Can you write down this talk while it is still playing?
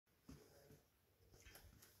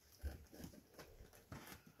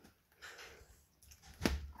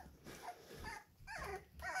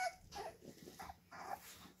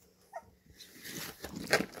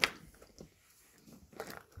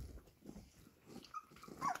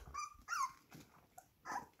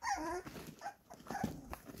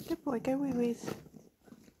boy, go wee wees.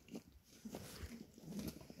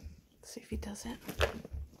 See if he does it.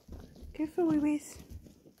 Go for wee wees.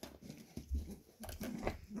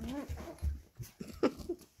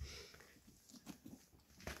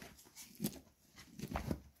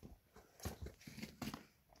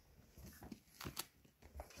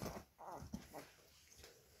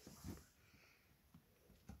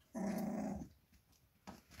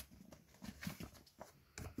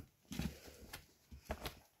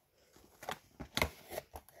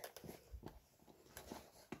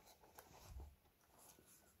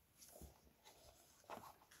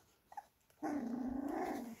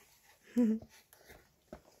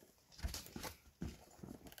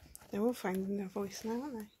 They're all finding their voice now,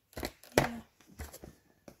 aren't they? Yeah.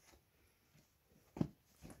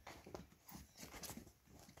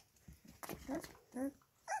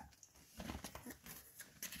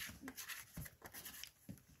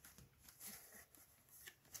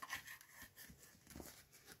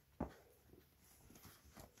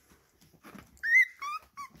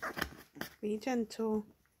 Be gentle.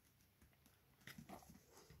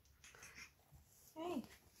 Hey.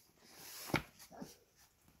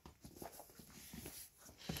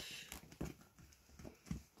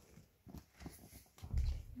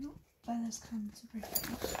 No, Bella's come to break it.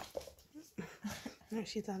 No,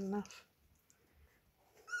 she's had enough.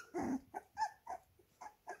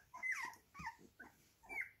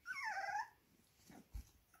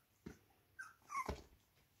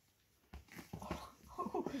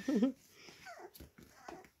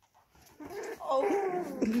 Oh.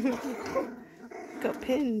 Got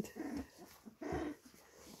pinned.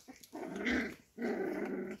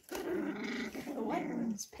 The white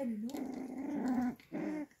one's pinning on.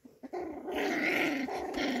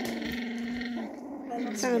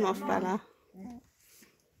 Turn them off, Bella.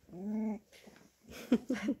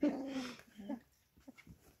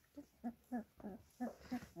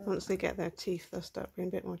 Once they get their teeth, they'll start being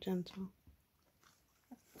a bit more gentle.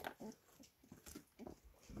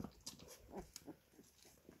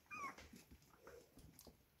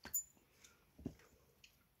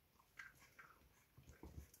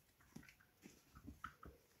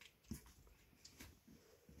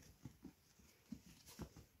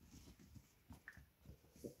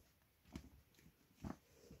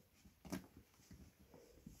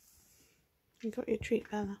 You got your treat,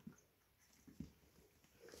 Bella.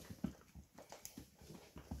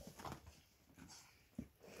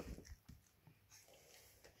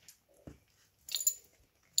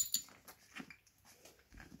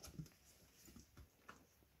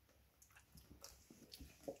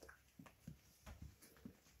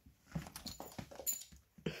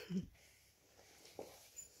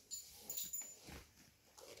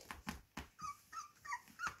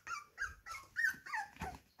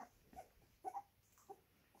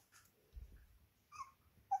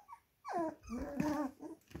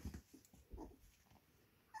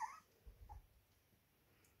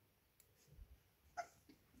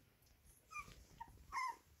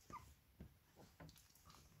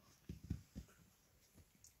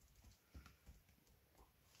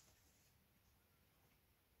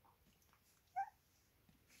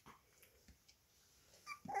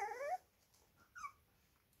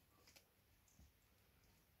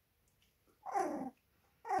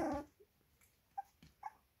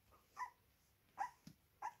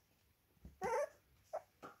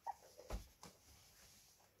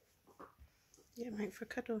 Yeah, mate, for a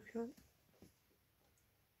cuddle if you want.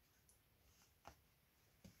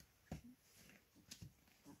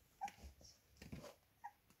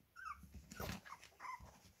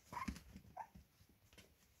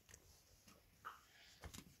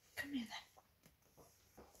 Come here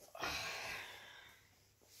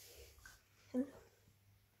then.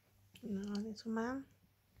 No, little man.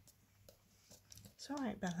 It's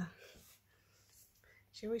alright, Bella.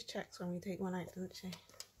 She always checks when we take one out, doesn't she?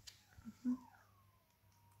 Mm-hmm.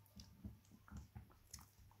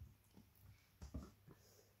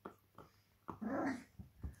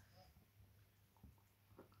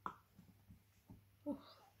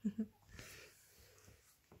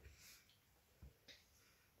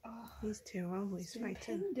 These two are always fighting.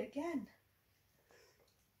 Pinned again.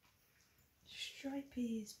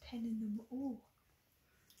 Stripey is pinning them all.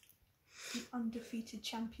 The undefeated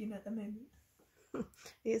champion at the moment.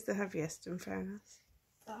 He is the heaviest, in fairness.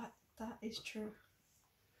 That is true.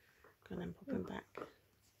 Go on then, pop him back.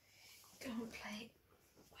 Go and play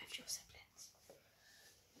with your siblings.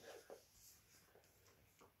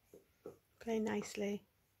 Play nicely.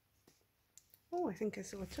 Oh, I think I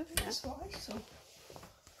saw a tooth there. That's what I saw.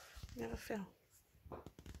 You have a feel.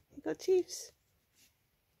 You got teeths?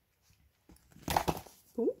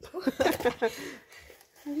 Oh.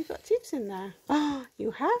 Have you got teeth in there? Oh,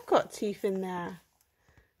 you have got teeth in there.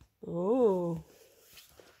 Oh.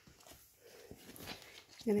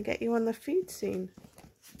 Gonna get you on the food soon.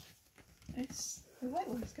 The white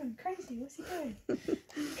one's going crazy. What's he doing?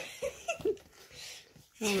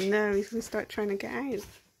 Oh no, he's gonna start trying to get out.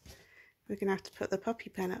 We're gonna have to put the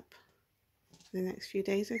puppy pen up in the next few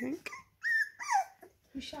days, I think.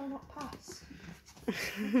 We shall not pass.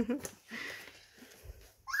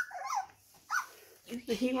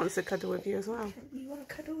 He wants to cuddle with you as well. You want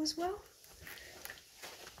to cuddle as well?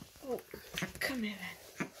 Oh, come here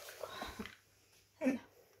then. Hey.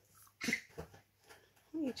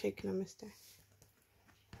 What are you choking on, mister?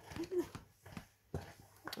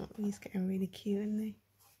 Oh, he's getting really cute, isn't he?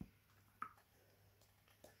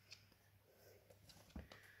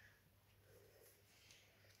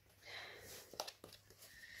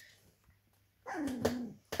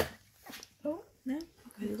 Oh, no.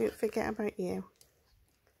 Okay. Don't forget about you.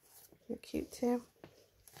 You're cute too.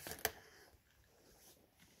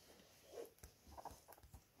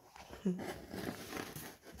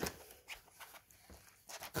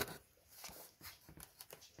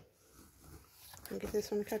 I'll give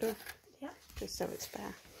this one a cuddle. Yeah. Just so it's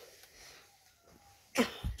fair.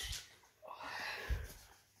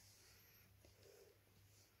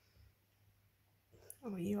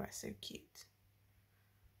 Oh, you are so cute.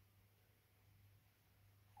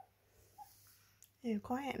 You're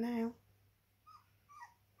quiet now.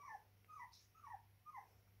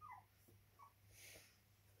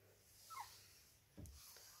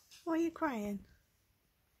 Why are you crying?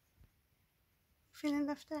 Feeling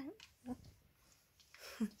left out?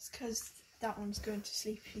 It's because that one's going to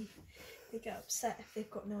sleep. They get upset if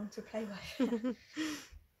they've got no one to play with.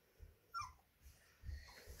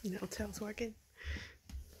 Little tail's wagging.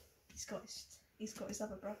 He's got his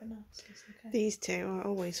other brother now, so it's okay. These two are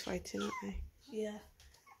always fighting, aren't they? Yeah.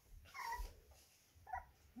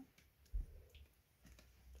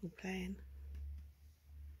 All playing.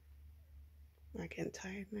 I'm getting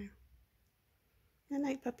tired now. Good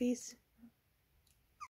night, puppies.